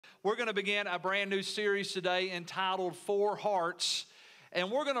We're going to begin a brand new series today entitled Four Hearts. And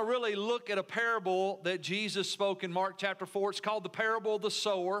we're going to really look at a parable that Jesus spoke in Mark chapter 4. It's called the parable of the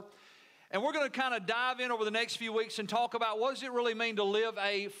sower. And we're going to kind of dive in over the next few weeks and talk about what does it really mean to live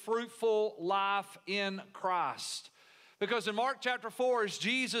a fruitful life in Christ. Because in Mark chapter 4, as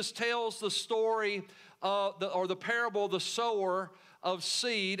Jesus tells the story or the parable of the sower of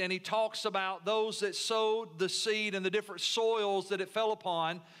seed, and he talks about those that sowed the seed and the different soils that it fell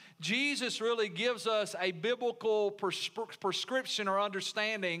upon, Jesus really gives us a biblical prescription or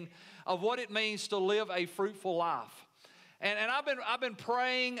understanding of what it means to live a fruitful life. And I've been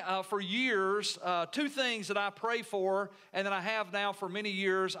praying for years, two things that I pray for and that I have now for many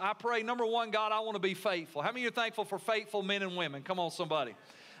years. I pray, number one, God, I want to be faithful. How many of you are thankful for faithful men and women? Come on, somebody.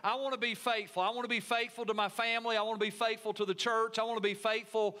 I want to be faithful. I want to be faithful to my family. I want to be faithful to the church. I want to be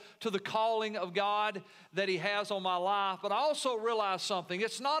faithful to the calling of God that He has on my life. But I also realize something.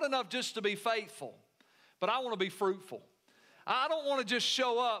 It's not enough just to be faithful, but I want to be fruitful. I don't want to just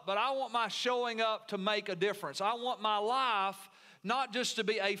show up, but I want my showing up to make a difference. I want my life not just to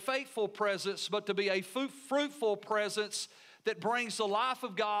be a faithful presence, but to be a fruitful presence that brings the life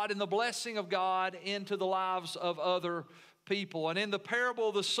of God and the blessing of God into the lives of other people. And in the parable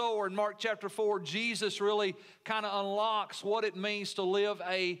of the sower in Mark chapter 4, Jesus really kind of unlocks what it means to live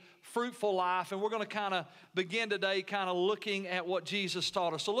a fruitful life. And we're going to kind of begin today kind of looking at what Jesus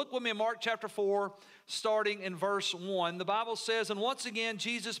taught us. So look with me in Mark chapter 4, starting in verse 1. The Bible says, "And once again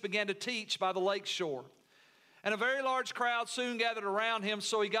Jesus began to teach by the lake shore. And a very large crowd soon gathered around him,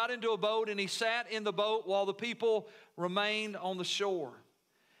 so he got into a boat and he sat in the boat while the people remained on the shore.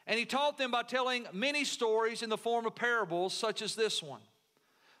 And he taught them by telling many stories in the form of parables, such as this one.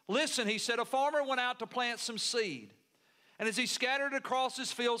 'Listen,' he said, 'a farmer went out to plant some seed. And as he scattered it across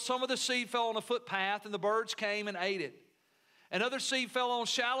his field, some of the seed fell on a footpath, and the birds came and ate it. And other seed fell on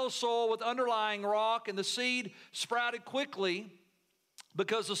shallow soil with underlying rock, and the seed sprouted quickly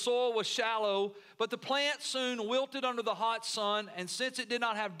because the soil was shallow. But the plant soon wilted under the hot sun, and since it did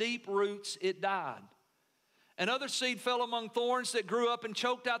not have deep roots, it died. And other seed fell among thorns that grew up and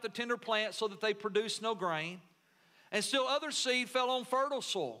choked out the tender plant so that they produced no grain. And still other seed fell on fertile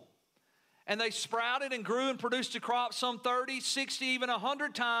soil. And they sprouted and grew and produced a crop some 30, 60, even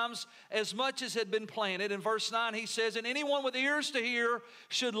 100 times as much as had been planted.'" In verse 9 he says, "And anyone with ears to hear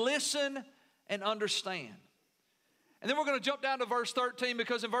should listen and understand." And then we're going to jump down to verse 13,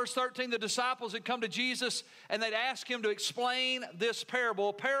 because in verse 13 the disciples had come to Jesus and they'd ask him to explain this parable.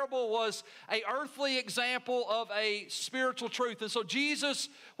 A parable was an earthly example of a spiritual truth. And so Jesus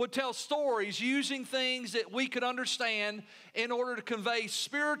would tell stories using things that we could understand in order to convey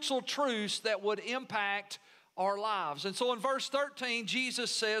spiritual truths that would impact our lives. And so in verse 13 Jesus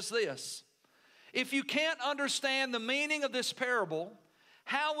says this, "If you can't understand the meaning of this parable,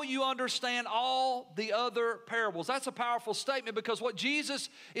 how will you understand all the other parables?" That's a powerful statement, because what Jesus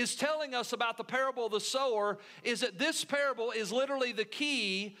is telling us about the parable of the sower is that this parable is literally the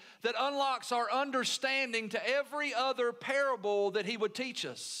key that unlocks our understanding to every other parable that he would teach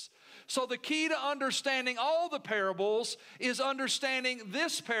us. So the key to understanding all the parables is understanding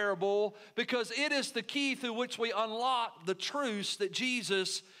this parable, because it is the key through which we unlock the truths that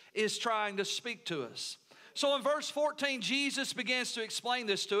Jesus is trying to speak to us. So in verse 14, Jesus begins to explain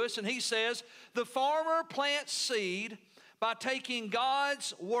this to us, and he says, "The farmer plants seed by taking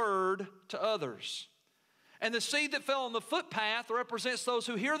God's word to others. And the seed that fell on the footpath represents those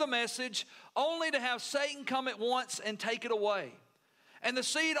who hear the message only to have Satan come at once and take it away. And the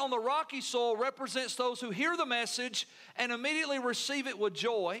seed on the rocky soil represents those who hear the message and immediately receive it with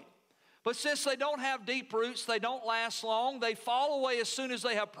joy. But since they don't have deep roots, they don't last long. They fall away as soon as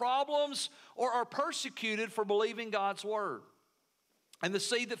they have problems or are persecuted for believing God's word. And the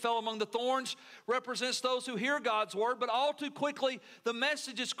seed that fell among the thorns represents those who hear God's word, but all too quickly the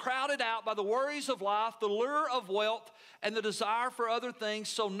message is crowded out by the worries of life, the lure of wealth, and the desire for other things,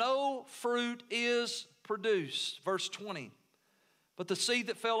 so no fruit is produced." Verse 20, "But the seed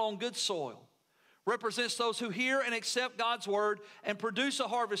that fell on good soil represents those who hear and accept God's word and produce a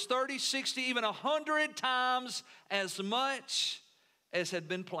harvest 30, 60, even 100 times as much as had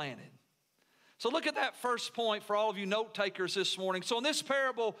been planted." So look at that first point for all of you note takers this morning. So in this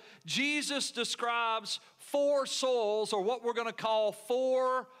parable, Jesus describes four souls, or what we're going to call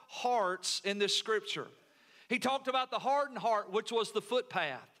four hearts in this scripture. He talked about the hardened heart, which was the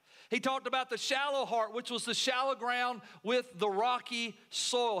footpath. He talked about the shallow heart, which was the shallow ground with the rocky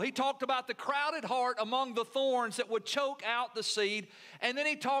soil. He talked about the crowded heart among the thorns that would choke out the seed. And then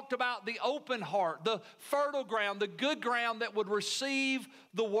he talked about the open heart, the fertile ground, the good ground that would receive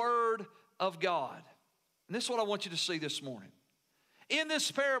the word of God. And this is what I want you to see this morning. In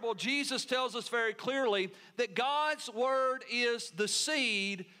this parable, Jesus tells us very clearly that God's word is the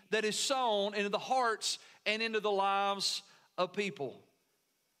seed that is sown into the hearts and into the lives of people.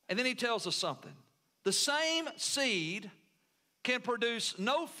 And then he tells us something. The same seed can produce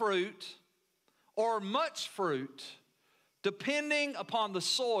no fruit or much fruit depending upon the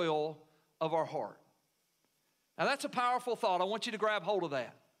soil of our heart. Now that's a powerful thought. I want you to grab hold of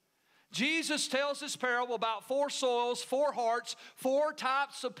that. Jesus tells this parable about 4 soils, 4 hearts, 4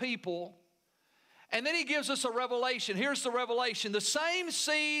 types of people. And then he gives us a revelation. Here's the revelation. The same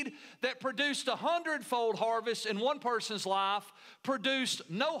seed that produced 100-fold harvest in one person's life produced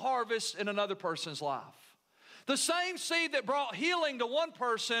no harvest in another person's life. The same seed that brought healing to one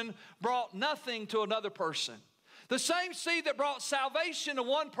person brought nothing to another person. The same seed that brought salvation to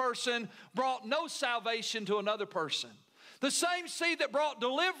one person brought no salvation to another person. The same seed that brought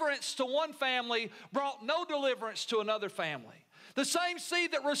deliverance to one family brought no deliverance to another family. The same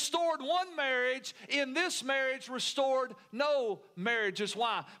seed that restored one marriage, in this marriage restored no marriages.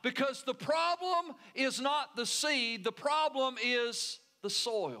 Why? Because the problem is not the seed, the problem is the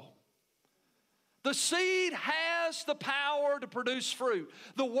soil. The seed has the power to produce fruit.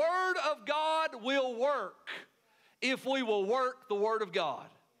 The Word of God will work if we will work the Word of God.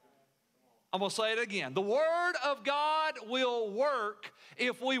 I'm going to say it again. The Word of God will work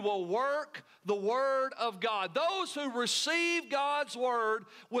if we will work the Word of God. Those who receive God's Word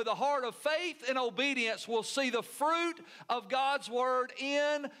with a heart of faith and obedience will see the fruit of God's Word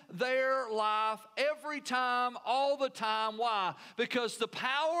in their life every time, all the time. Why? Because the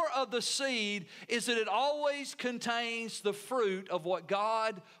power of the seed is that it always contains the fruit of what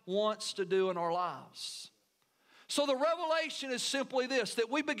God wants to do in our lives. So the revelation is simply this,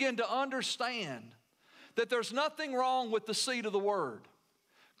 that we begin to understand that there's nothing wrong with the seed of the Word.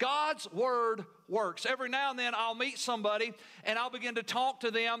 God's Word works. Every now and then I'll meet somebody and I'll begin to talk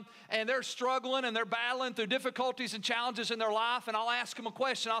to them and they're struggling and they're battling through difficulties and challenges in their life, and I'll ask them a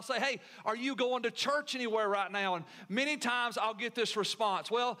question. I'll say, hey, are you going to church anywhere right now? And many times I'll get this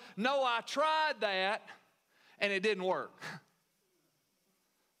response, well, no, I tried that and it didn't work.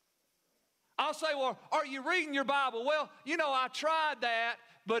 I'll say, well, are you reading your Bible? Well, I tried that,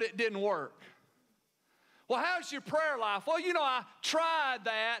 but it didn't work. Well, how's your prayer life? Well, I tried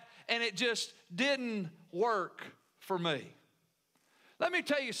that, and it just didn't work for me. Let me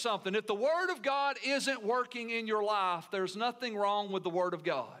tell you something. If the Word of God isn't working in your life, there's nothing wrong with the Word of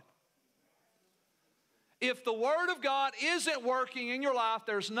God. If the Word of God isn't working in your life,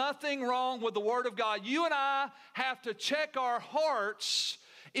 there's nothing wrong with the Word of God. You and I have to check our hearts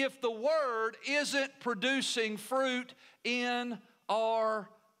if the Word isn't producing fruit in our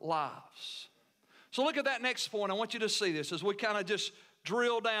lives. So look at that next point. I want you to see this as we kind of just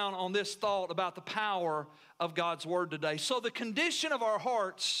drill down on this thought about the power of God's Word today. So the condition of our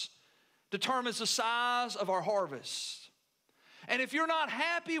hearts determines the size of our harvest. And if you're not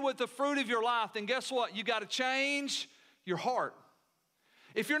happy with the fruit of your life, then guess what? You got to change your heart.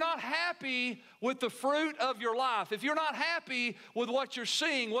 If you're not happy with the fruit of your life, if you're not happy with what you're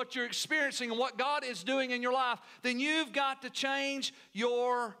seeing, what you're experiencing, and what God is doing in your life, then you've got to change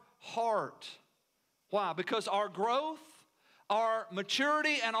your heart. Why? Because our growth, our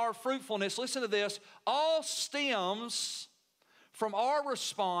maturity, and our fruitfulness, listen to this, all stems from our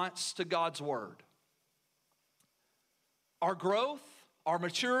response to God's Word. Our growth, our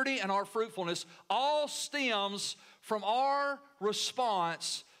maturity, and our fruitfulness all stems from our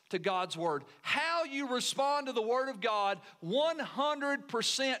response to God's Word. How you respond to the Word of God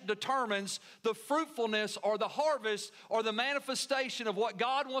 100% determines the fruitfulness or the harvest or the manifestation of what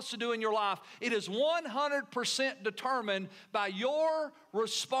God wants to do in your life. It is 100% determined by your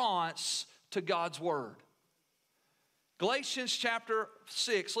response to God's Word. Galatians chapter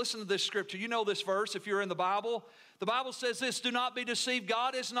 6, listen to this scripture. You know this verse if you're in the Bible. The Bible says this, do not be deceived.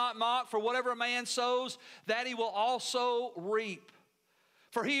 God is not mocked, for whatever a man sows, that he will also reap.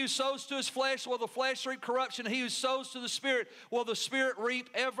 For he who sows to his flesh will the flesh reap corruption. He who sows to the Spirit will the Spirit reap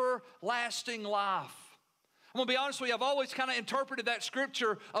everlasting life. I'm going to be honest with you, I've always kind of interpreted that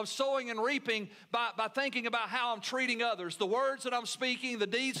scripture of sowing and reaping by thinking about how I'm treating others. The words that I'm speaking, the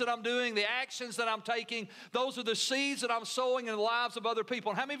deeds that I'm doing, the actions that I'm taking, those are the seeds that I'm sowing in the lives of other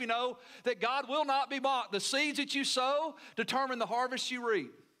people. And how many of you know that God will not be mocked? The seeds that you sow determine the harvest you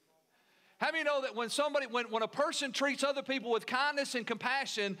reap. How many know that when a person treats other people with kindness and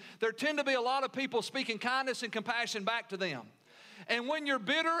compassion, there tend to be a lot of people speaking kindness and compassion back to them? And when you're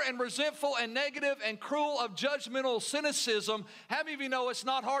bitter and resentful and negative and cruel of judgmental cynicism, how many of you know it's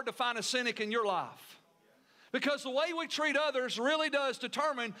not hard to find a cynic in your life? Because the way we treat others really does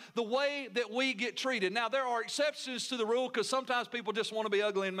determine the way that we get treated. Now, there are exceptions to the rule because sometimes people just want to be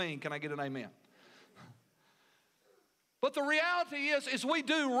ugly and mean. Can I get an amen? But the reality is we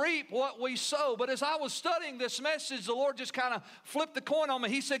do reap what we sow. But as I was studying this message, the Lord just kind of flipped the coin on me.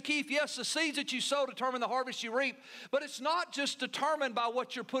 He said, Keith, yes, the seeds that you sow determine the harvest you reap. But it's not just determined by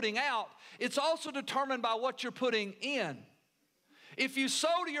what you're putting out. It's also determined by what you're putting in. If you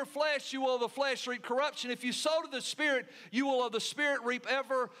sow to your flesh, you will of the flesh reap corruption. If you sow to the Spirit, you will of the Spirit reap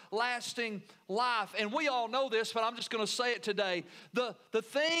everlasting life. And we all know this, but I'm just going to say it today. The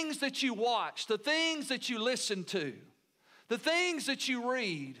things that you watch, the things that you listen to, the things that you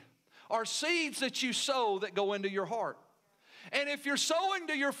read are seeds that you sow that go into your heart. And if you're sowing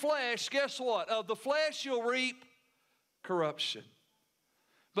to your flesh, guess what? Of the flesh, you'll reap corruption.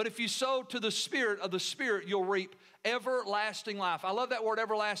 But if you sow to the Spirit, of the Spirit, you'll reap everlasting life. I love that word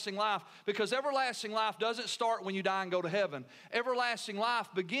everlasting life because everlasting life doesn't start when you die and go to heaven. Everlasting life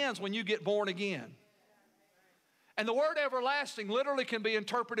begins when you get born again. And the word everlasting literally can be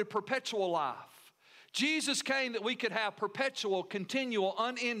interpreted perpetual life. Jesus came that we could have perpetual, continual,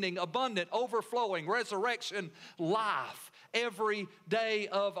 unending, abundant, overflowing, resurrection life every day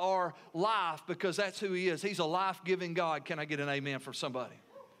of our life because that's who He is. He's a life-giving God. Can I get an amen from somebody?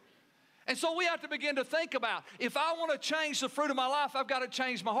 And so we have to begin to think about, if I want to change the fruit of my life, I've got to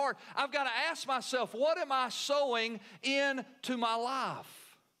change my heart. I've got to ask myself, what am I sowing into my life?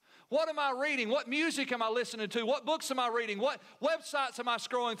 What am I reading? What music am I listening to? What books am I reading? What websites am I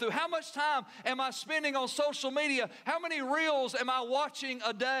scrolling through? How much time am I spending on social media? How many reels am I watching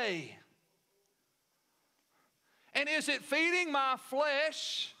a day? And is it feeding my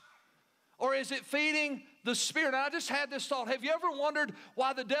flesh or is it feeding the Spirit? And I just had this thought. Have you ever wondered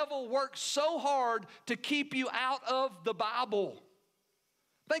why the devil works so hard to keep you out of the Bible?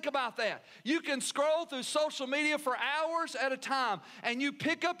 Think about that. You can scroll through social media for hours at a time, and you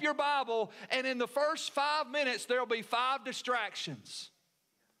pick up your Bible, and in the first 5 minutes, there'll be 5 distractions.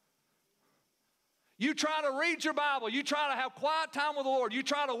 You try to read your Bible. You try to have quiet time with the Lord. You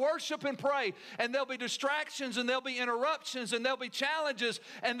try to worship and pray, and there'll be distractions, and there'll be interruptions, and there'll be challenges,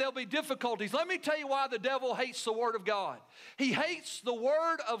 and there'll be difficulties. Let me tell you why the devil hates the Word of God. He hates the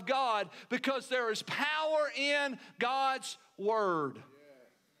Word of God because there is power in God's Word.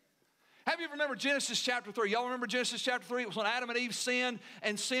 Have you remember Genesis chapter 3? Y'all remember Genesis chapter 3? It was when Adam and Eve sinned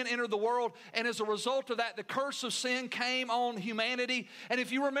and sin entered the world. And as a result of that, the curse of sin came on humanity. And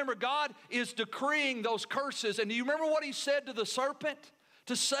if you remember, God is decreeing those curses. And do you remember what He said to the serpent,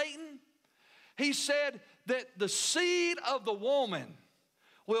 to Satan? He said that the seed of the woman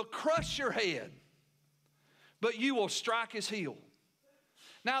will crush your head, but you will strike his heel.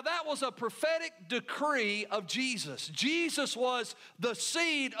 Now that was a prophetic decree of Jesus. Jesus was the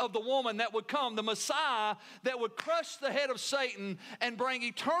seed of the woman that would come, the Messiah that would crush the head of Satan and bring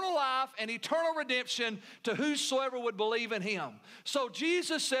eternal life and eternal redemption to whosoever would believe in Him. So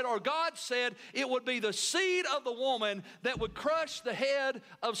Jesus said, or God said, it would be the seed of the woman that would crush the head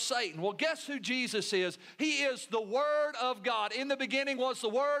of Satan. Well, guess who Jesus is? He is the Word of God. In the beginning was the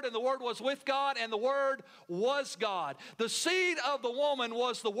Word, and the Word was with God, and the Word was God. The seed of the woman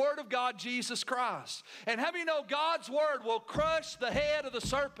was the Word of God, Jesus Christ. And how many know God's Word will crush the head of the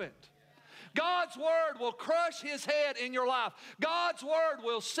serpent? God's Word will crush his head in your life. God's Word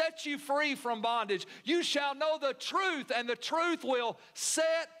will set you free from bondage. You shall know the truth, and the truth will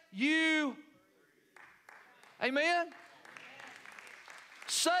set you. Amen?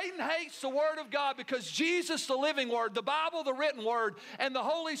 Satan hates the Word of God because Jesus, the living Word, the Bible, the written Word, and the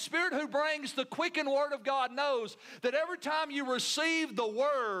Holy Spirit who brings the quickened Word of God knows that every time you receive the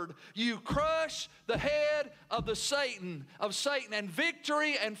Word, you crush the head of Satan, and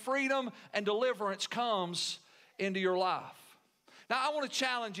victory and freedom and deliverance comes into your life. Now, I want to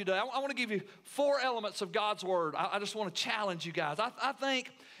challenge you today. I want to give you 4 elements of God's Word. I just want to challenge you guys. I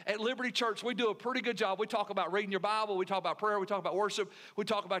think at Liberty Church, we do a pretty good job. We talk about reading your Bible. We talk about prayer. We talk about worship. We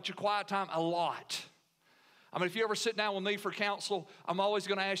talk about your quiet time a lot. I mean, if you ever sit down with me for counsel, I'm always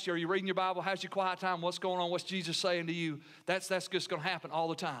going to ask you, are you reading your Bible? How's your quiet time? What's going on? What's Jesus saying to you? That's just going to happen all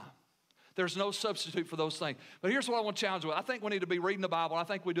the time. There's no substitute for those things. But here's what I want to challenge you with. I think we need to be reading the Bible. I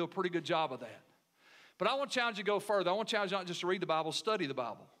think we do a pretty good job of that. But I want to challenge you to go further. I want to challenge you not just to read the Bible, study the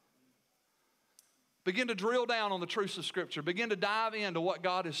Bible. Begin to drill down on the truths of Scripture. Begin to dive into what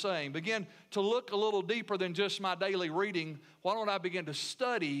God is saying. Begin to look a little deeper than just my daily reading. Why don't I begin to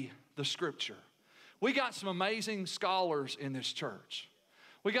study the Scripture? We got some amazing scholars in this church.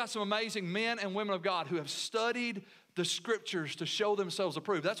 We got some amazing men and women of God who have studied the Scriptures to show themselves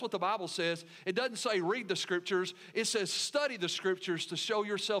approved. That's what the Bible says. It doesn't say read the Scriptures. It says study the Scriptures to show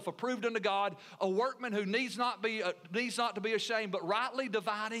yourself approved unto God, a workman who needs not to be ashamed, but rightly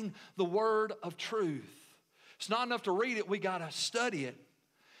dividing the word of truth. It's not enough to read it. We got to study it.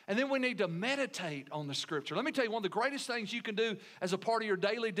 And then we need to meditate on the Scripture. Let me tell you, one of the greatest things you can do as a part of your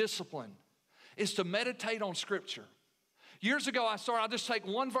daily discipline is to meditate on Scripture. Years ago, I'll just take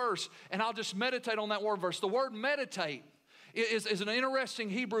one verse and I'll just meditate on that word verse. The word meditate is an interesting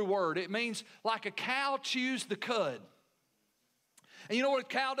Hebrew word. It means like a cow chews the cud. And you know what a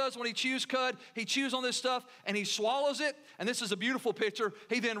cow does when he chews cud? He chews on this stuff and he swallows it. And this is a beautiful picture.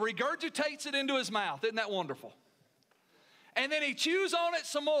 He then regurgitates it into his mouth. Isn't that wonderful? And then he chews on it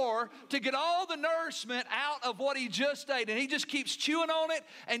some more to get all the nourishment out of what he just ate. And he just keeps chewing on it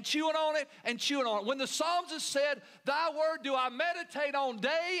and chewing on it and chewing on it. When the psalmist said, thy word do I meditate on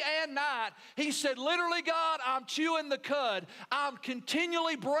day and night, he said, literally, God, I'm chewing the cud. I'm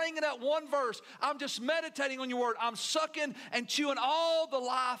continually bringing up one verse. I'm just meditating on your word. I'm sucking and chewing all the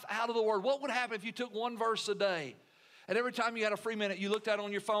life out of the word. What would happen if you took one verse a day? And every time you had a free minute, you looked at it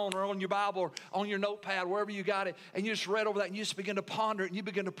on your phone or on your Bible or on your notepad, wherever you got it, and you just read over that and you just begin to ponder it and you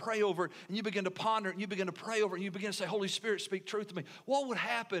begin to pray over it and you begin to ponder it and you begin to pray over it and you begin to say, Holy Spirit, speak truth to me. What would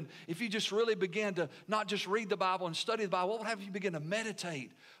happen if you just really began to not just read the Bible and study the Bible? What would happen if you begin to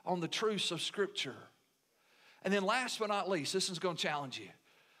meditate on the truths of Scripture? And then last but not least, this is going to challenge you.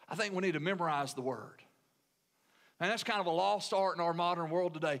 I think we need to memorize the Word. And that's kind of a lost art in our modern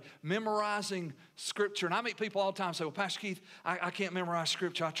world today, memorizing Scripture. And I meet people all the time say, well, Pastor Keith, I can't memorize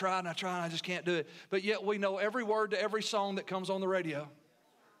Scripture. I tried and I just can't do it. But yet we know every word to every song that comes on the radio.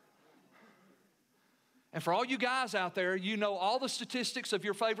 And for all you guys out there, you know all the statistics of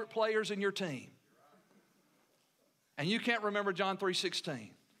your favorite players in your team. And you can't remember John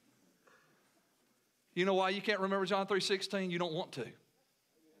 3:16. You know why you can't remember John 3:16? You don't want to.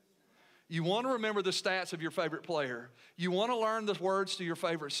 You want to remember the stats of your favorite player. You want to learn the words to your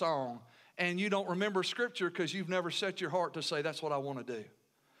favorite song. And you don't remember Scripture because you've never set your heart to say, that's what I want to do.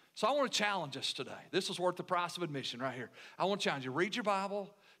 So I want to challenge us today. This is worth the price of admission right here. I want to challenge you. Read your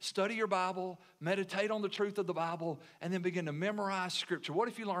Bible. Study your Bible. Meditate on the truth of the Bible. And then begin to memorize Scripture. What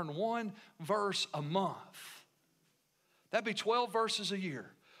if you learn one verse a month? That'd be 12 verses a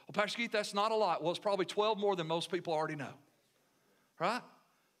year. Well, Pastor Keith, that's not a lot. Well, it's probably 12 more than most people already know. Right?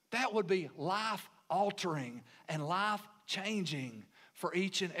 That would be life-altering and life-changing for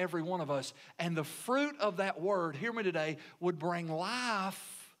each and every one of us. And the fruit of that word, hear me today, would bring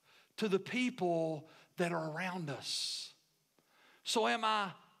life to the people that are around us. So am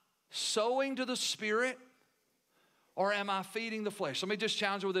I sowing to the Spirit or am I feeding the flesh? Let me just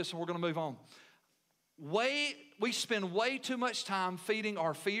challenge you with this and we're going to move on. We spend way too much time feeding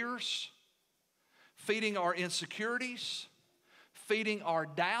our fears, feeding our insecurities, feeding our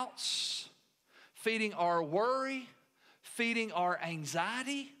doubts, feeding our worry, feeding our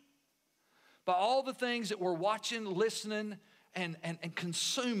anxiety by all the things that we're watching, listening, and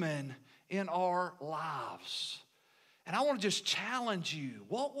consuming in our lives. And I want to just challenge you.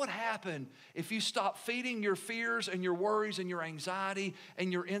 What would happen if you stopped feeding your fears and your worries and your anxiety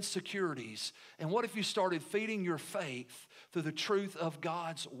and your insecurities? And what if you started feeding your faith through the truth of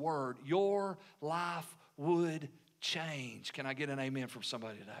God's Word? Your life would change. Can I get an amen from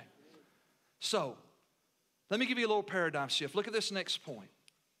somebody today? So, let me give you a little paradigm shift. Look at this next point.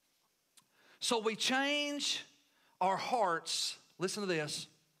 So we change our hearts, listen to this,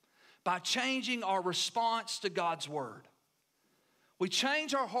 by changing our response to God's Word. We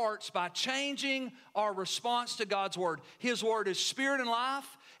change our hearts by changing our response to God's Word. His Word is spirit and life.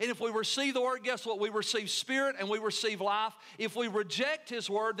 And if we receive the Word, guess what? We receive spirit and we receive life. If we reject His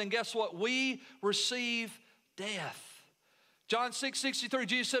Word, then guess what? We receive death. John 6:63,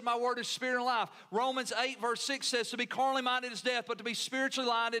 Jesus said, my word is spirit and life. Romans 8 verse 6 says, to be carnally minded is death, but to be spiritually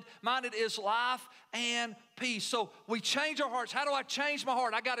minded is life and peace. So we change our hearts. How do I change my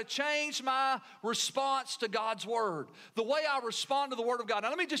heart? I got to change my response to God's Word. The way I respond to the Word of God. Now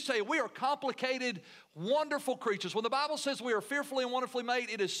let me just tell you, we are complicated, wonderful creatures. When the Bible says we are fearfully and wonderfully made,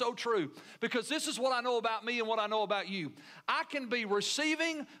 it is so true. Because this is what I know about me and what I know about you. I can be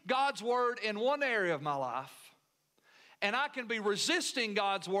receiving God's Word in one area of my life, and I can be resisting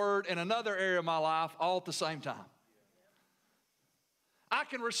God's Word in another area of my life all at the same time. I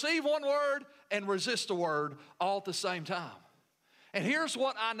can receive one word and resist a word all at the same time. And here's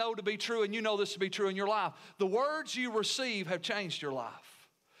what I know to be true, and you know this to be true in your life. The words you receive have changed your life.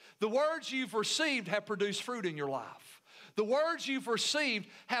 The words you've received have produced fruit in your life. The words you've received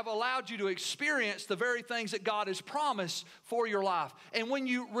have allowed you to experience the very things that God has promised for your life. And when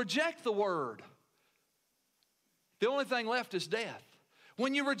you reject the Word, the only thing left is death.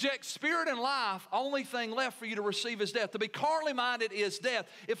 When you reject spirit and life, only thing left for you to receive is death. To be carnally minded is death.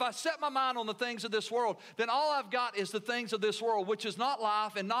 If I set my mind on the things of this world, then all I've got is the things of this world, which is not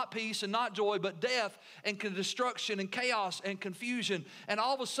life and not peace and not joy, but death and destruction and chaos and confusion. And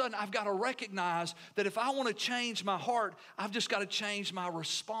all of a sudden, I've got to recognize that if I want to change my heart, I've just got to change my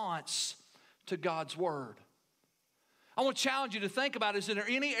response to God's word. I want to challenge you to think about, is there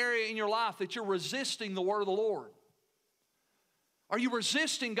any area in your life that you're resisting the word of the Lord? Are you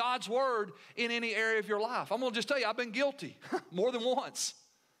resisting God's word in any area of your life? I'm going to just tell you, I've been guilty more than once.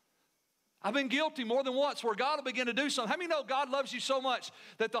 I've been guilty more than once where God will begin to do something. How many know God loves you so much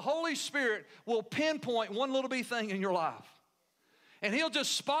that the Holy Spirit will pinpoint one little bitty thing in your life? And He'll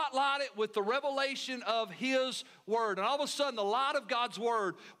just spotlight it with the revelation of His word. And all of a sudden, the light of God's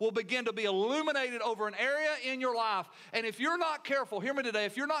word will begin to be illuminated over an area in your life. And if you're not careful, hear me today,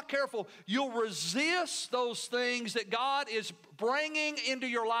 if you're not careful, you'll resist those things that God is bringing into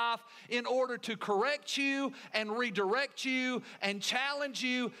your life in order to correct you and redirect you and challenge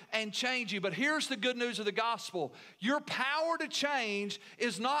you and change you. But here's the good news of the gospel. Your power to change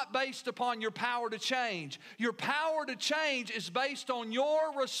is not based upon your power to change. Your power to change is based on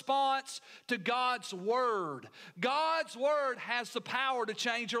your response to God's word. God's word has the power to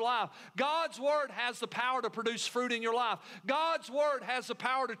change your life. God's word has the power to produce fruit in your life. God's word has the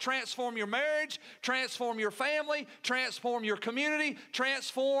power to transform your marriage, transform your family, transform your community,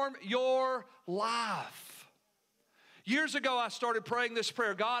 transform your life. Years ago, I started praying this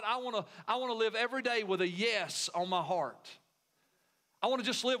prayer. God, I want to live every day with a yes on my heart. I want to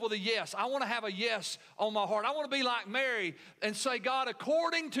just live with a yes. I want to have a yes on my heart. I want to be like Mary and say, God,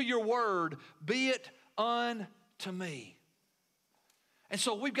 according to your word, be it unto me. And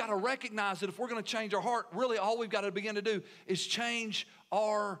so we've got to recognize that if we're going to change our heart, really all we've got to begin to do is change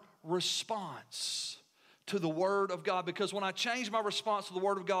our response to the word of God. Because when I change my response to the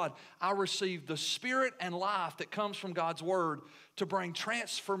word of God, I receive the spirit and life that comes from God's word to bring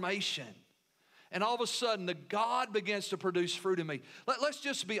transformation. And all of a sudden, the God begins to produce fruit in me. Let's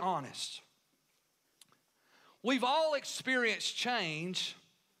just be honest. We've all experienced change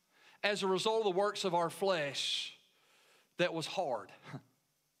as a result of the works of our flesh that was hard.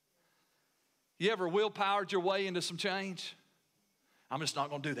 You ever willpowered your way into some change? I'm just not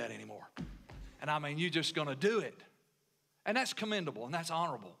going to do that anymore. And I mean, you're just going to do it. And that's commendable and that's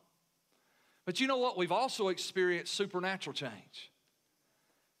honorable. But you know what? We've also experienced supernatural change.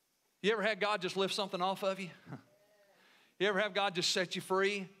 You ever had God just lift something off of you? You ever have God just set you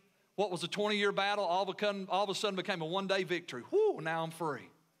free? What was a 20-year battle all of a sudden became a one-day victory. Whoo, now I'm free.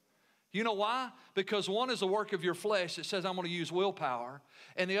 You know why? Because one is the work of your flesh that says I'm going to use willpower,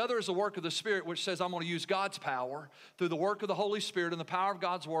 and the other is the work of the Spirit which says I'm going to use God's power through the work of the Holy Spirit and the power of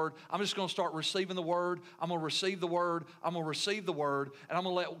God's Word. I'm just going to start receiving the Word. I'm going to receive the Word. I'm going to receive the Word, and I'm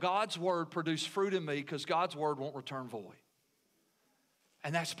going to let God's Word produce fruit in me because God's Word won't return void.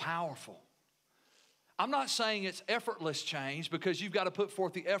 And that's powerful. I'm not saying it's effortless change because you've got to put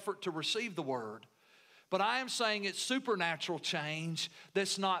forth the effort to receive the word. But I am saying it's supernatural change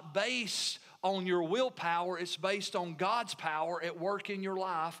that's not based on your willpower. It's based on God's power at work in your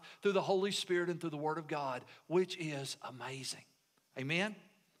life through the Holy Spirit and through the Word of God, which is amazing. Amen?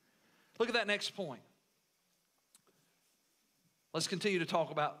 Look at that next point. Let's continue to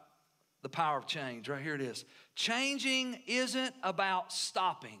talk about the power of change. Right here it is. Changing isn't about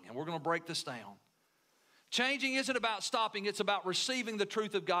stopping. And we're going to break this down. Changing isn't about stopping. It's about receiving the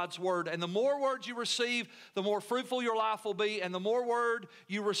truth of God's word. And the more words you receive, the more fruitful your life will be. And the more word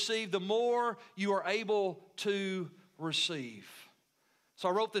you receive, the more you are able to receive. So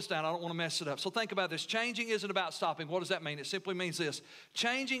I wrote this down. I don't want to mess it up. So think about this. Changing isn't about stopping. What does that mean? It simply means this.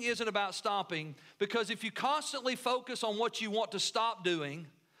 Changing isn't about stopping because if you constantly focus on what you want to stop doing,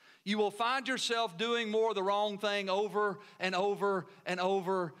 you will find yourself doing more of the wrong thing over and over and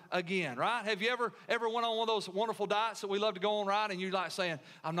over again, right? Have you ever went on one of those wonderful diets that we love to go on, right? And you're like saying,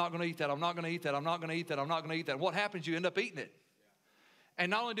 I'm not going to eat that, I'm not going to eat that, I'm not going to eat that, I'm not going to eat that. And what happens? You end up eating it. And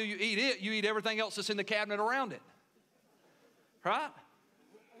not only do you eat it, you eat everything else that's in the cabinet around it, right?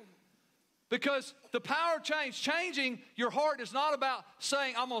 Because the power of change, changing your heart is not about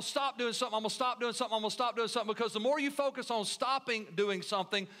saying, I'm going to stop doing something, I'm going to stop doing something, I'm going to stop doing something. Because the more you focus on stopping doing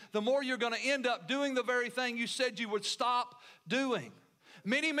something, the more you're going to end up doing the very thing you said you would stop doing.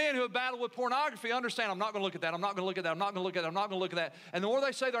 Many men who have battled with pornography understand, I'm not going to look at that, I'm not going to look at that, I'm not going to look at that, I'm not going to look at that. And the more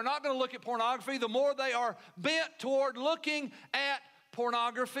they say they're not going to look at pornography, the more they are bent toward looking at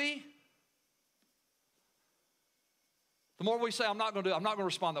pornography. The more we say, I'm not going to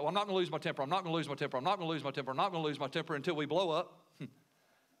respond that way, I'm not going to lose my temper, I'm not going to lose my temper, I'm not going to lose my temper, I'm not going to lose my temper until we blow up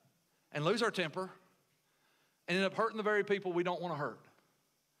and lose our temper and end up hurting the very people we don't want to hurt.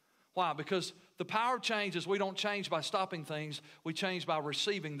 Why? Because the power of change is we don't change by stopping things. We change by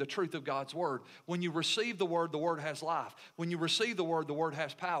receiving the truth of God's Word. When you receive the Word has life. When you receive the Word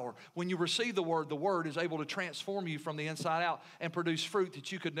has power. When you receive the Word is able to transform you from the inside out and produce fruit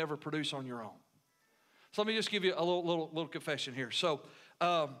that you could never produce on your own. So let me just give you a little confession here. So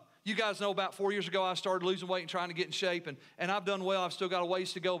you guys know about 4 years ago I started losing weight and trying to get in shape. And I've done well. I've still got a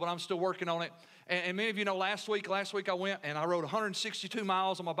ways to go, but I'm still working on it. And many of you know last week I went and I rode 162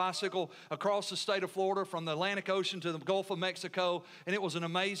 miles on my bicycle across the state of Florida from the Atlantic Ocean to the Gulf of Mexico. And it was an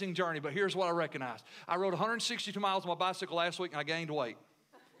amazing journey. But here's what I recognized. I rode 162 miles on my bicycle last week and I gained weight.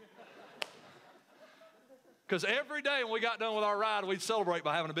 Because every day when we got done with our ride, we'd celebrate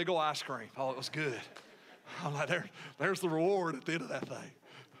by having a big old ice cream. Oh, it was good. I'm like, there's the reward at the end of that thing.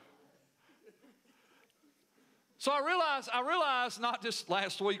 So I realized not just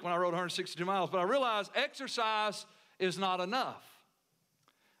last week when I rode 162 miles, but I realized exercise is not enough.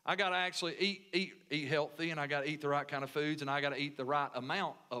 I got to actually eat healthy, and I got to eat the right kind of foods, and I got to eat the right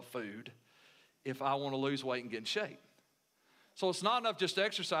amount of food if I want to lose weight and get in shape. So it's not enough just to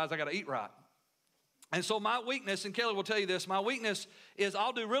exercise, I got to eat right. And so my weakness, and Kelly will tell you this, my weakness is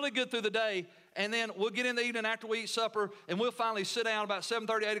I'll do really good through the day, and then we'll get in the evening after we eat supper, and we'll finally sit down about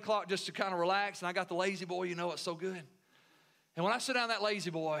 7:30, 8 o'clock just to kind of relax, and I got the lazy boy, you know, it's so good. And when I sit down that lazy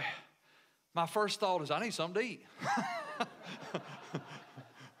boy, my first thought is I need something to eat.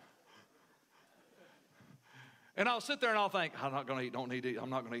 And I'll sit there and I'll think, I'm not going to eat, don't need to eat, I'm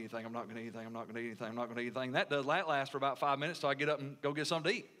not going to eat anything, I'm not going to eat anything, I'm not going to eat anything, I'm not going to eat anything. That lasts for about 5 minutes till I get up and go get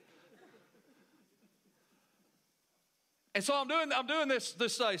something to eat. And so I'm doing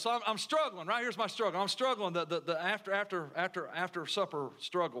this day. So I'm struggling. Right here's my struggle. I'm struggling the after supper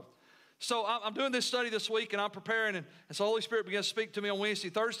struggle. So I'm doing this study this week, and I'm preparing, and so the Holy Spirit began to speak to me on Wednesday.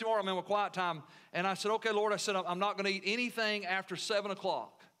 Thursday morning, I'm in my quiet time, and I said, okay, Lord, I said, I'm not going to eat anything after 7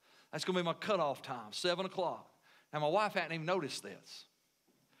 o'clock. That's going to be my cutoff time, 7 o'clock. Now, my wife hadn't even noticed this.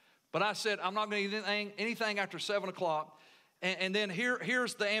 But I said, I'm not going to eat anything after 7 o'clock. And then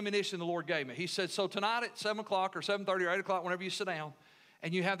here's the ammunition the Lord gave me. He said, so tonight at 7 o'clock or 7:30 or 8 o'clock, whenever you sit down,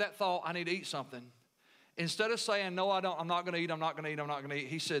 and you have that thought, I need to eat something, instead of saying, no, I don't, I'm not going to eat, I'm not going to eat, I'm not going to eat,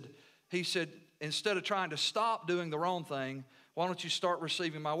 he said, instead of trying to stop doing the wrong thing, why don't you start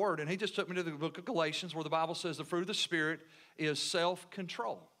receiving my word? And he just took me to the book of Galatians where the Bible says the fruit of the Spirit is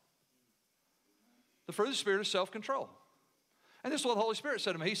self-control. The fruit of the Spirit is self-control. And this is what the Holy Spirit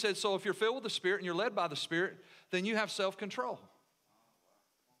said to me. He said, so if you're filled with the Spirit and you're led by the Spirit, then you have self-control.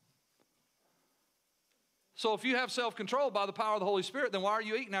 So if you have self-control by the power of the Holy Spirit, then why are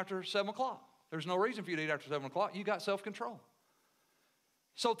you eating after 7 o'clock? There's no reason for you to eat after 7 o'clock. You got self-control.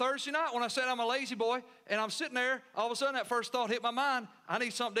 So Thursday night when I said I'm a lazy boy and I'm sitting there, all of a sudden that first thought hit my mind, I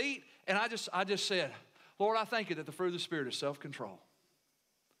need something to eat. And I just said, Lord, I thank you that the fruit of the Spirit is self-control.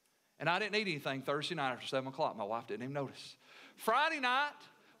 And I didn't eat anything Thursday night after 7 o'clock. My wife didn't even notice. Friday night,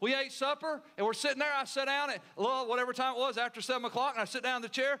 we ate supper, and we're sitting there. I sat down at whatever time it was after 7 o'clock, and I sit down in the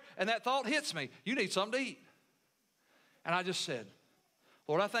chair, and that thought hits me. You need something to eat. And I just said,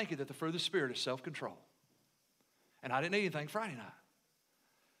 Lord, I thank you that the fruit of the Spirit is self-control. And I didn't eat anything Friday night.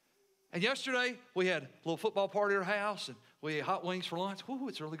 And yesterday, we had a little football party at our house, and we ate hot wings for lunch. Woo,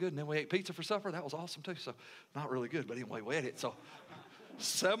 it's really good. And then we ate pizza for supper. That was awesome, too. So not really good, but anyway, we ate it. So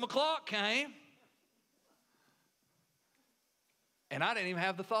 7 o'clock came. And I didn't even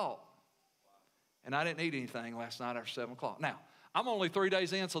have the thought. And I didn't eat anything last night after 7 o'clock. Now, I'm only 3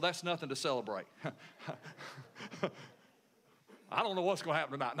 days in, so that's nothing to celebrate. I don't know what's going to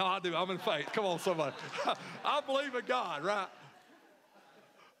happen tonight. No, I do. I'm in faith. Come on, somebody. I believe in God, right?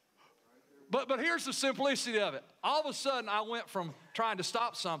 But here's the simplicity of it. All of a sudden, I went from trying to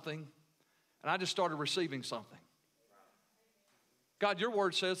stop something, and I just started receiving something. God, your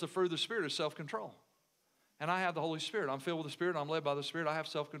word says the fruit of the Spirit is self-control. And I have the Holy Spirit. I'm filled with the Spirit. I'm led by the Spirit. I have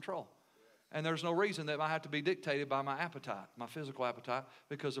self-control. And there's no reason that I have to be dictated by my appetite, my physical appetite,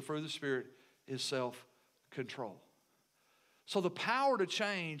 because the fruit of the Spirit is self-control. So the power to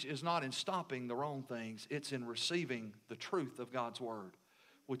change is not in stopping the wrong things. It's in receiving the truth of God's word,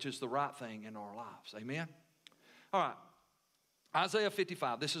 which is the right thing in our lives. Amen? All right. Isaiah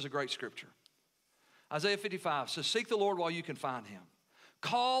 55. This is a great scripture. Isaiah 55 says, seek the Lord while you can find him.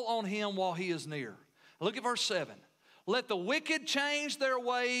 Call on him while he is near. Look at verse 7. Let the wicked change their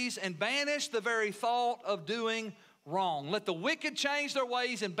ways and banish the very thought of doing wrong. Let the wicked change their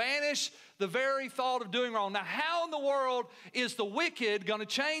ways and banish the very thought of doing wrong. Now, how in the world is the wicked going to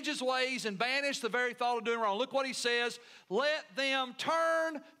change his ways and banish the very thought of doing wrong? Look what he says. Let them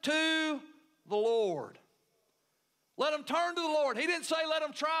turn to the Lord. Let them turn to the Lord. He didn't say let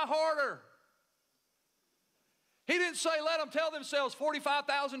them try harder. He didn't say let them tell themselves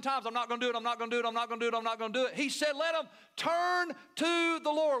 45,000 times, I'm not going to do it, I'm not going to do it, I'm not going to do it, I'm not going to do it. He said let them turn to the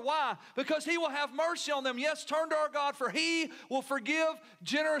Lord. Why? Because He will have mercy on them. Yes, turn to our God, for He will forgive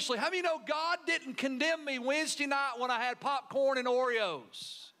generously. How many of you know God didn't condemn me Wednesday night when I had popcorn and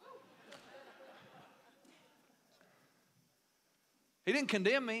Oreos? He didn't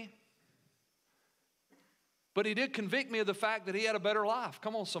condemn me. But He did convict me of the fact that He had a better life.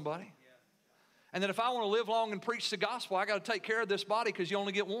 Come on, somebody. And that if I want to live long and preach the gospel, I got to take care of this body, because you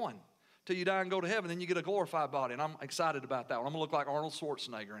only get one till you die and go to heaven. Then you get a glorified body. And I'm excited about that one. I'm going to look like Arnold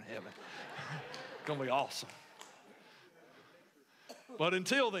Schwarzenegger in heaven. It's going to be awesome. But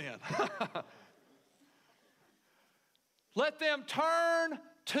until then, let them turn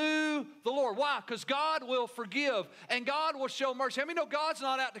to the Lord. Why? Because God will forgive and God will show mercy. How many know God's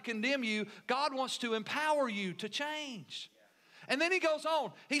not out to condemn you? God wants to empower you to change. And then He goes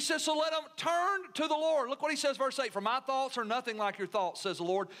on. He says, so let them turn to the Lord. Look what He says, verse 8. For my thoughts are nothing like your thoughts, says the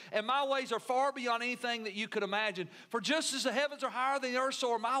Lord, and my ways are far beyond anything that you could imagine. For just as the heavens are higher than the earth,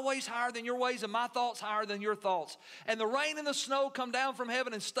 so are my ways higher than your ways, and my thoughts higher than your thoughts. And the rain and the snow come down from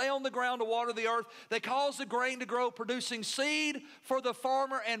heaven and stay on the ground to water the earth. They cause the grain to grow, producing seed for the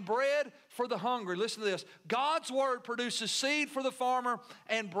farmer and bread for the hungry. Listen to this. God's word produces seed for the farmer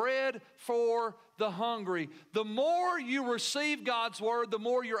and bread for the hungry. The more you receive God's word, the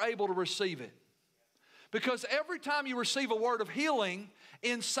more you're able to receive it. Because every time you receive a word of healing,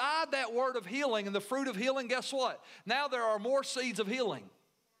 inside that word of healing and the fruit of healing, guess what? Now there are more seeds of healing.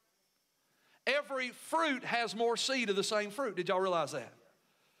 Every fruit has more seed of the same fruit. Did y'all realize that?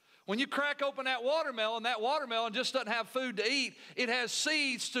 When you crack open that watermelon just doesn't have food to eat. It has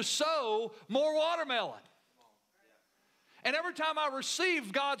seeds to sow more watermelon. And every time I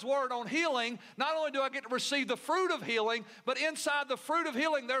receive God's word on healing, not only do I get to receive the fruit of healing, but inside the fruit of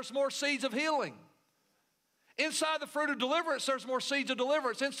healing, there's more seeds of healing. Inside the fruit of deliverance, there's more seeds of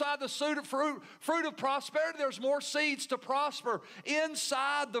deliverance. Inside the fruit of prosperity, there's more seeds to prosper.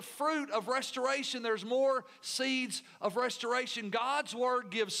 Inside the fruit of restoration, there's more seeds of restoration. God's word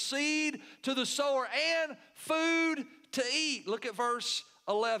gives seed to the sower and food to eat. Look at verse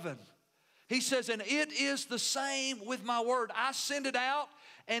 11. He says, and it is the same with my word. I send it out,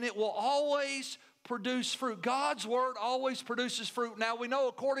 and it will always produce fruit. God's word always produces fruit. Now we know,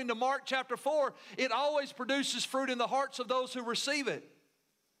 according to Mark chapter 4, it always produces fruit in the hearts of those who receive it.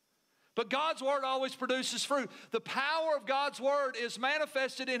 But God's word always produces fruit. The power of God's word is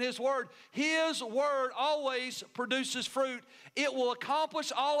manifested in His word. His word always produces fruit. It will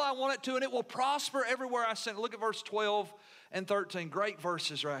accomplish all I want it to, and it will prosper everywhere I send it. Look at verse 12 and 13. Great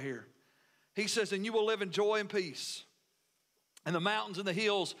verses right here. He says, and you will live in joy and peace. And the mountains and the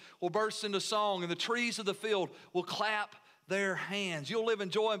hills will burst into song, and the trees of the field will clap their hands. You'll live in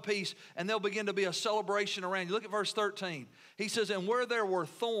joy and peace, and there'll begin to be a celebration around you. Look at verse 13. He says, and where there were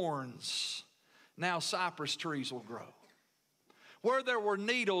thorns, now cypress trees will grow. Where there were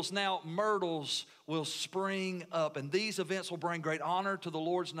needles, now myrtles will spring up. And these events will bring great honor to the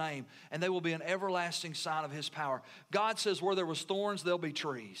Lord's name, and they will be an everlasting sign of His power. God says where there was thorns, there'll be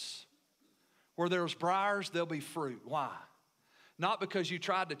trees. Where there was briars, there'll be fruit. Why? Not because you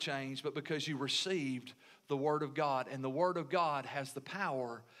tried to change, but because you received the Word of God. And the Word of God has the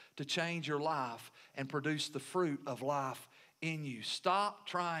power to change your life and produce the fruit of life in you. Stop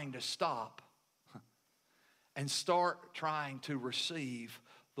trying to stop and start trying to receive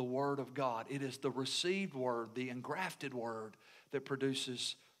the Word of God. It is the received Word, the engrafted Word, that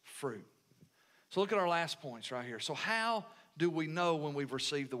produces fruit. So look at our last points right here. So how do we know when we've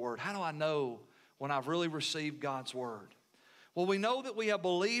received the Word? How do I know when I've really received God's Word? Well, we know that we have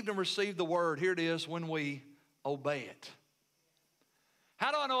believed and received the Word. Here it is, when we obey it.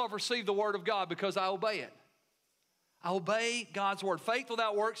 How do I know I've received the Word of God? Because I obey it. I obey God's Word. Faith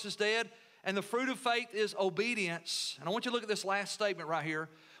without works is dead, and the fruit of faith is obedience. And I want you to look at this last statement right here.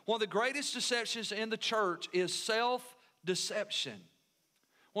 One of the greatest deceptions in the church is self-deception.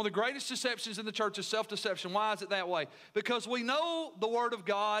 One of the greatest deceptions in the church is self-deception. Why is it that way? Because we know the Word of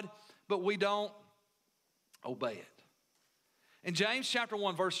God, but we don't obey it. In James chapter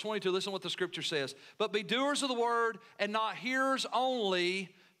 1, verse 22, listen to what the scripture says. But be doers of the word and not hearers only,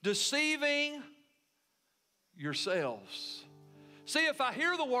 deceiving yourselves. See, if I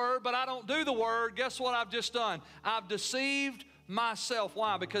hear the word, but I don't do the word, guess what I've just done? I've deceived myself.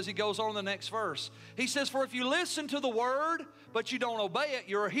 Why? Because he goes on in the next verse. He says, for if you listen to the word, but you don't obey it,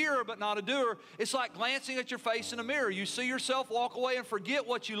 you're a hearer but not a doer. It's like glancing at your face in a mirror. You see yourself, walk away, and forget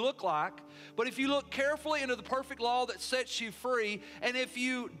what you look like. But if you look carefully into the perfect law that sets you free, and if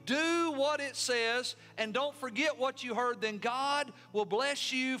you do what it says and don't forget what you heard, then God will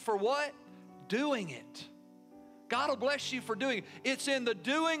bless you for what? Doing it. God will bless you for doing it. It's in the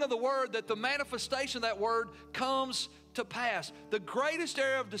doing of the word that the manifestation of that word comes to pass. The greatest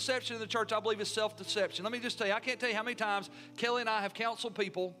area of deception in the church, I believe, is self-deception. Let me just tell you, I can't tell you how many times Kelly and I have counseled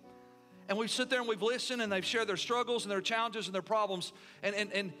people, and we sit there and we've listened, and they've shared their struggles and their challenges and their problems,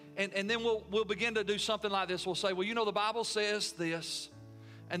 and then we'll begin to do something like this. We'll say, well, you know, the Bible says this,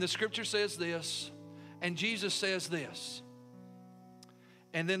 and the Scripture says this, and Jesus says this.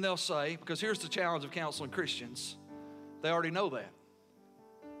 And then they'll say, because here's the challenge of counseling Christians, they already know that.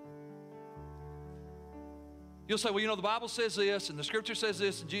 You'll say, well, you know, the Bible says this, and the Scripture says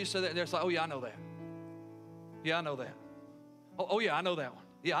this, and Jesus said that. And they're like, oh, yeah, I know that. Yeah, I know that. Oh yeah, I know that one.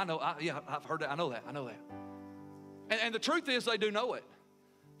 Yeah, I know. I've heard that. I know that. I know that. And the truth is, they do know it.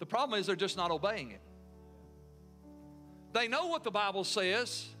 The problem is they're just not obeying it. They know what the Bible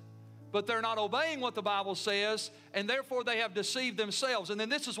says, but they're not obeying what the Bible says, and therefore they have deceived themselves. And then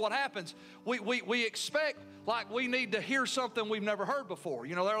this is what happens. We expect, like, we need to hear something we've never heard before.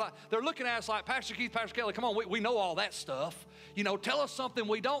 You know, they're looking at us like, Pastor Keith, Pastor Kelly, come on, we know all that stuff. You know, tell us something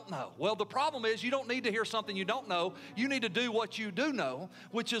we don't know. Well, the problem is you don't need to hear something you don't know. You need to do what you do know,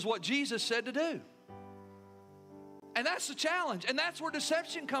 which is what Jesus said to do. And that's the challenge, and that's where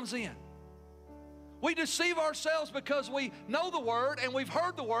deception comes in. We deceive ourselves because we know the Word and we've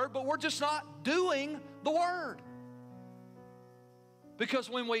heard the Word, but we're just not doing the Word. Because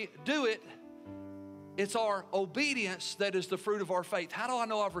when we do it, it's our obedience that is the fruit of our faith. How do I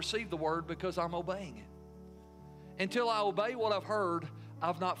know I've received the Word? Because I'm obeying it. Until I obey what I've heard,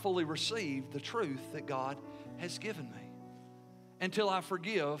 I've not fully received the truth that God has given me. Until I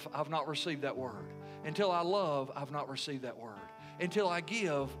forgive, I've not received that Word. Until I love, I've not received that Word. Until I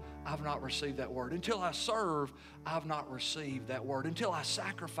give, I've not received that Word. Until I serve, I've not received that Word. Until I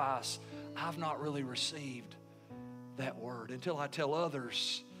sacrifice, I've not really received that Word. Until I tell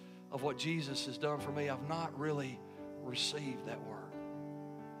others of what Jesus has done for me, I've not really received that Word.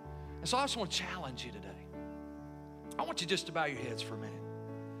 And so I just want to challenge you today. I want you just to bow your heads for a minute.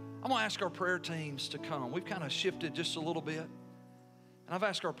 I'm going to ask our prayer teams to come. We've kind of shifted just a little bit. And I've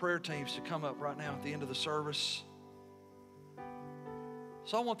asked our prayer teams to come up right now at the end of the service.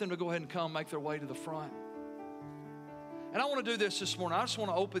 So I want them to go ahead and come, make their way to the front. And I want to do this morning. I just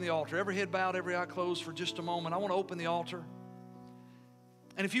want to open the altar. Every head bowed, every eye closed for just a moment. I want to open the altar.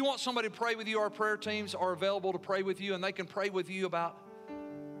 And if you want somebody to pray with you, our prayer teams are available to pray with you, and they can pray with you about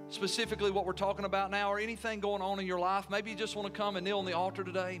specifically what we're talking about now or anything going on in your life. Maybe you just want to come and kneel on the altar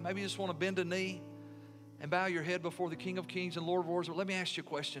today. Maybe you just want to bend a knee and bow your head before the King of Kings and Lord of Lords. But let me ask you a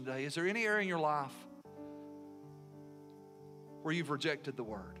question today. Is there any area in your life where you've rejected the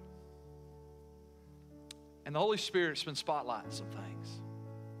Word? And the Holy Spirit's been spotlighting some things.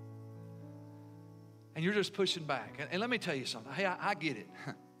 And you're just pushing back. And let me tell you something. Hey, I get it.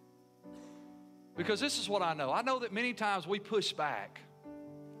 Because this is what I know. I know that many times we push back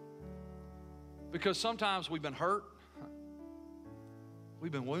because sometimes we've been hurt.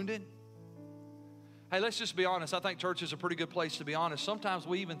 We've been wounded. Hey, let's just be honest. I think church is a pretty good place to be honest. Sometimes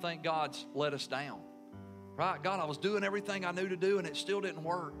we even think God's let us down. Right? God, I was doing everything I knew to do and it still didn't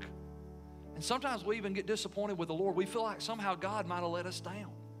work. And sometimes we even get disappointed with the Lord. We feel like somehow God might have let us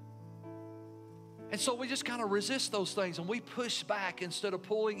down. And so we just kind of resist those things and we push back instead of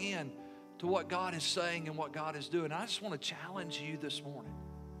pulling in to what God is saying and what God is doing. And I just want to challenge you this morning.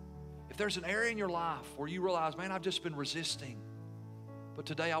 If there's an area in your life where you realize, man, I've just been resisting, but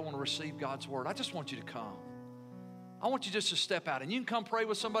today I want to receive God's Word, I just want you to come. I want you just to step out. And you can come pray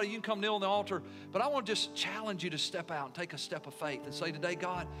with somebody, you can come kneel on the altar, but I want to just challenge you to step out and take a step of faith and say, today,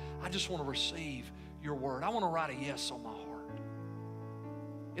 God, I just want to receive your Word. I want to write a yes on my heart.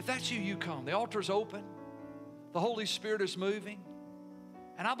 If that's you, you come. The altar's open. The Holy Spirit is moving.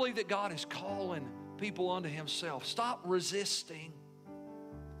 And I believe that God is calling people unto Himself. Stop resisting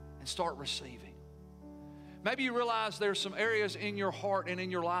and start receiving. Maybe you realize there's some areas in your heart and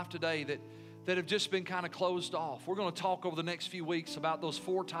in your life today that have just been kind of closed off. We're going to talk over the next few weeks about those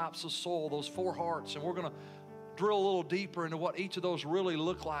 4 types of soul, those 4 hearts, and we're going to drill a little deeper into what each of those really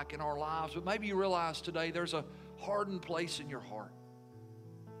look like in our lives. But maybe you realize today there's a hardened place in your heart.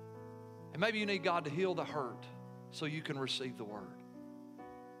 And maybe you need God to heal the hurt so you can receive the Word.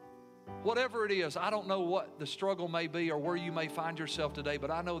 Whatever it is, I don't know what the struggle may be or where you may find yourself today, but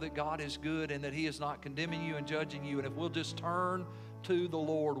I know that God is good and that He is not condemning you and judging you. And if we'll just turn to the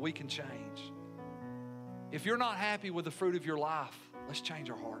Lord, we can change. If you're not happy with the fruit of your life, let's change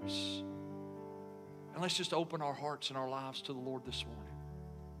our hearts. And let's just open our hearts and our lives to the Lord this morning.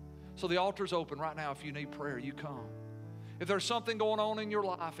 So the altar's open right now. If you need prayer, you come. If there's something going on in your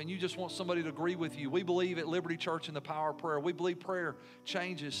life and you just want somebody to agree with you, we believe at Liberty Church in the power of prayer. We believe prayer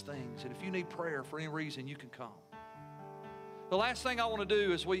changes things. And if you need prayer for any reason, you can come. The last thing I want to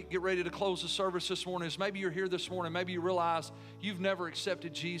do as we get ready to close the service this morning is maybe you're here this morning, maybe you realize you've never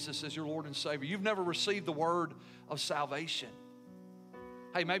accepted Jesus as your Lord and Savior. You've never received the word of salvation.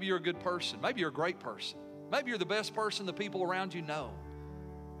 Hey, maybe you're a good person. Maybe you're a great person. Maybe you're the best person the people around you know.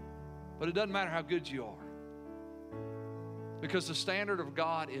 But it doesn't matter how good you are, because the standard of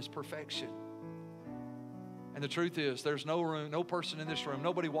God is perfection. And the truth is, there's no room, no person in this room,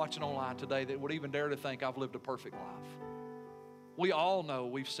 nobody watching online today that would even dare to think I've lived a perfect life. We all know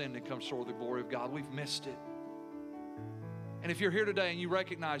we've sinned and come short of the glory of God. We've missed it. And if you're here today and you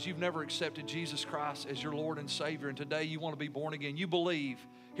recognize you've never accepted Jesus Christ as your Lord and Savior, and today you want to be born again, you believe,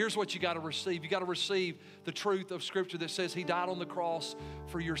 here's what you got to receive. You got to receive the truth of Scripture that says He died on the cross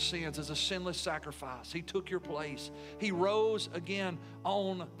for your sins as a sinless sacrifice. He took your place. He rose again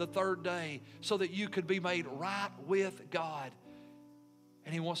on the third day so that you could be made right with God.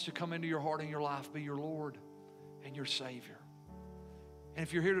 And He wants to come into your heart and your life, be your Lord and your Savior. And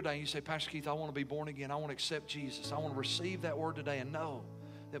if you're here today and you say, Pastor Keith, I want to be born again. I want to accept Jesus. I want to receive that word today and know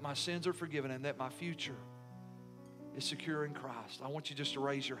that my sins are forgiven and that my future is secure in Christ. I want you just to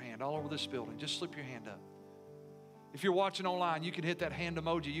raise your hand all over this building. Just slip your hand up. If you're watching online, you can hit that hand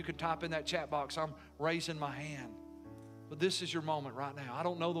emoji. You can type in that chat box, I'm raising my hand. But this is your moment right now. I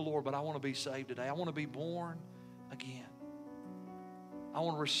don't know the Lord, but I want to be saved today. I want to be born again. I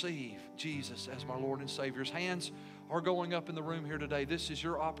want to receive Jesus as my Lord and Savior. His hands are going up in the room here today. This is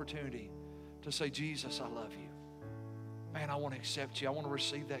your opportunity to say, Jesus, I love you. Man, I want to accept you. I want to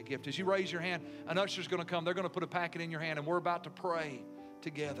receive that gift. As you raise your hand, an usher's going to come. They're going to put a packet in your hand, and we're about to pray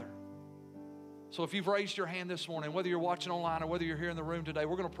together. So if you've raised your hand this morning, whether you're watching online or whether you're here in the room today,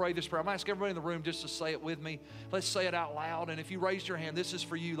 we're going to pray this prayer. I'm going to ask everybody in the room just to say it with me. Let's say it out loud. And if you raised your hand, this is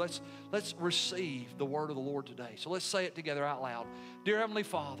for you. Let's receive the word of the Lord today. So let's say it together out loud. Dear Heavenly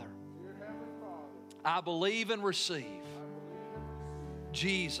Father, I believe and receive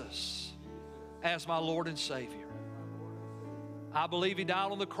Jesus as my Lord and Savior. I believe He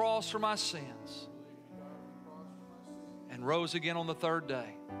died on the cross for my sins and rose again on the third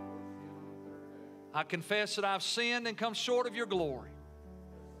day. I confess that I've sinned and come short of your glory.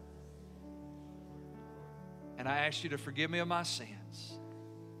 And I ask you to forgive me of my sins.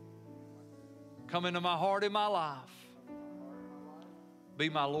 Come into my heart and my life. Be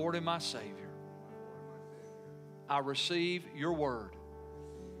my Lord and my Savior. I receive your word.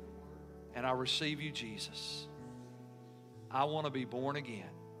 And I receive you, Jesus. I want to be born again.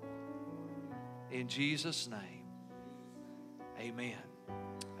 In Jesus' name, amen.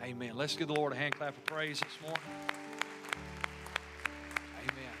 Amen. Let's give the Lord a hand clap of praise this morning.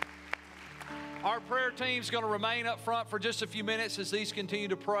 Amen. Our prayer team's going to remain up front for just a few minutes as these continue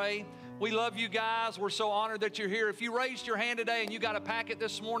to pray. We love you guys. We're so honored that you're here. If you raised your hand today and you got a packet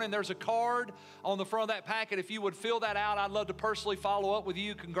this morning, there's a card on the front of that packet. If you would fill that out, I'd love to personally follow up with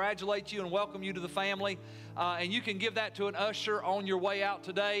you, congratulate you, and welcome you to the family. And you can give that to an usher on your way out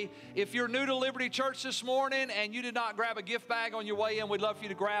today. If you're new to Liberty Church this morning and you did not grab a gift bag on your way in, we'd love for you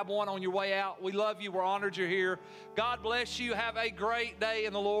to grab one on your way out. We love you. We're honored you're here. God bless you. Have a great day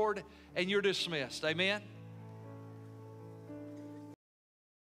in the Lord, and you're dismissed. Amen.